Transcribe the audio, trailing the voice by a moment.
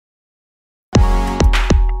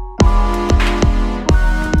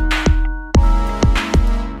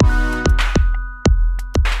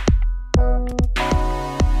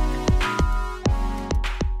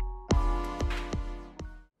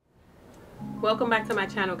Welcome back to my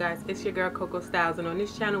channel, guys. It's your girl Coco Styles, and on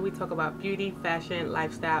this channel we talk about beauty, fashion,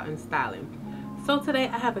 lifestyle, and styling. So today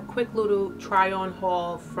I have a quick little try on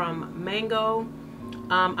haul from Mango.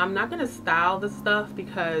 I'm not going to style the stuff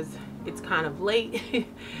because it's kind of late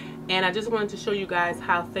and I just wanted to show you guys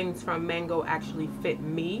how things from Mango actually fit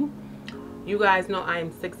me. You guys know I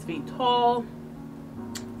am 6 feet tall,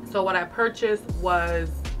 so what I purchased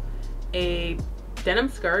was a denim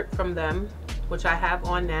skirt from them, which I have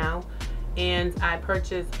on now, and I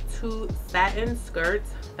purchased 2 satin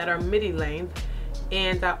skirts that are midi length,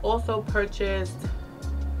 and I also purchased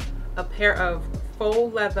a pair of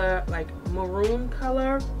faux leather, like maroon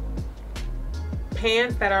color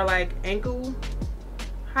pants that are like ankle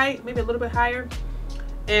height, maybe a little bit higher.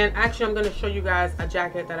 And actually I'm going to show you guys a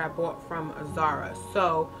jacket that I bought from Zara.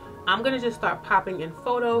 So I'm going to just start popping in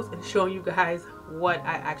photos and showing you guys what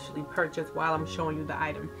I actually purchased while I'm showing you the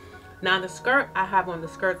item. Now the skirt, I have on the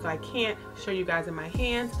skirt, so I can't show you guys in my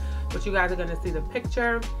hands, but you guys are going to see the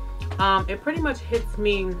picture. It pretty much hits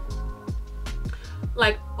me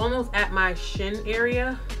like almost at my shin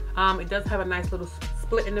area. It does have a nice little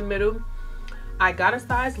split in the middle. I got a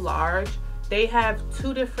size large. They have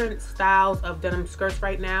 2 different styles of denim skirts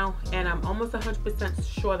right now, and I'm almost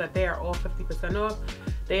 100% sure that they are all 50% off.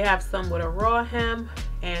 They have some with a raw hem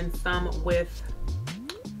and some with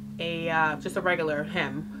a just a regular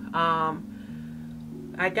hem.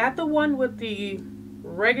 I got the one with the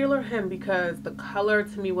regular hem because the color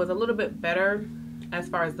to me was a little bit better as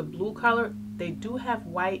far as the blue color. They do have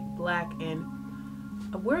white, black, and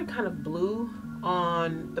a weird kind of blue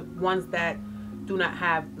on the ones that do not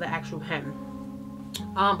have the actual hem.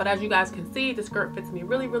 But as you guys can see, the skirt fits me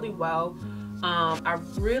really, really well. I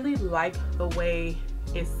really like the way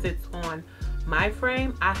it sits on my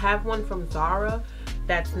frame. I have one from Zara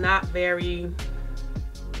that's not very,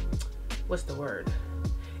 what's the word?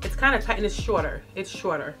 It's kind of tight and it's shorter. It's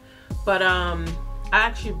shorter. But I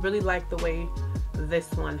actually really like the way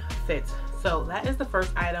this one fits. So that is the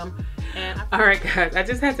first item. And alright guys, I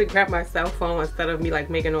just had to grab my cell phone instead of me like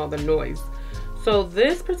making all the noise. So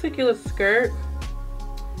this particular skirt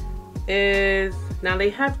is, now they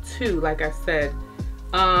have 2, like I said.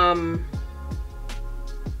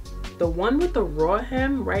 The one with the raw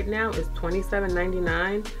hem right now is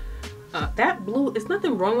 $27.99. That blue, it's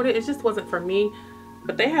nothing wrong with it, it just wasn't for me.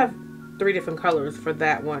 But they have 3 different colors for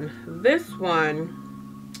that one. This one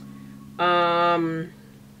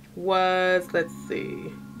was, let's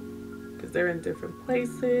see, because they're in different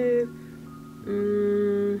places.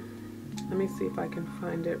 Let me see if I can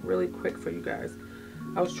find it really quick for you guys.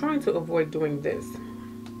 I was trying to avoid doing this,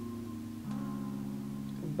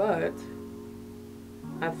 but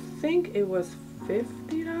I think it was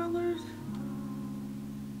 $50.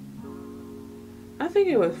 I think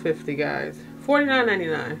it was 50, guys.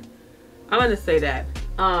 $49.99. I'm gonna say that.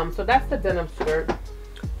 So that's the denim skirt.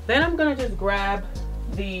 Then I'm gonna just grab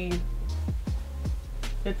the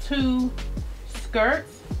 2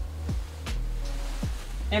 skirts.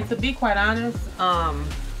 And to be quite honest, I'm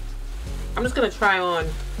just gonna try on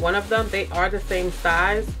one of them. They are the same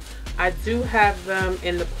size. I do have them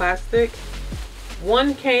in the plastic.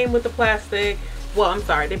 One came with the plastic. Well, I'm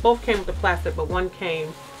sorry, they both came with the plastic, but one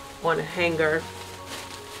came on a hanger.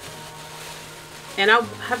 And I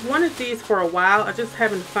have wanted these for a while. I just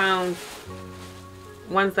haven't found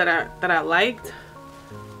ones that I liked.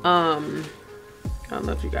 I don't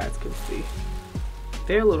know if you guys can see.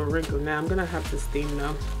 They're a little wrinkled now. I'm gonna have to steam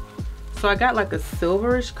them. So I got like a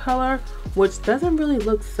silverish color, which doesn't really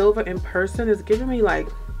look silver in person. It's giving me like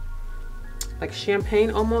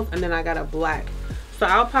champagne almost, and then I got a black. So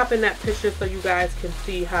I'll pop in that picture so you guys can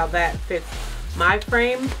see how that fits my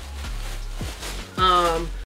frame.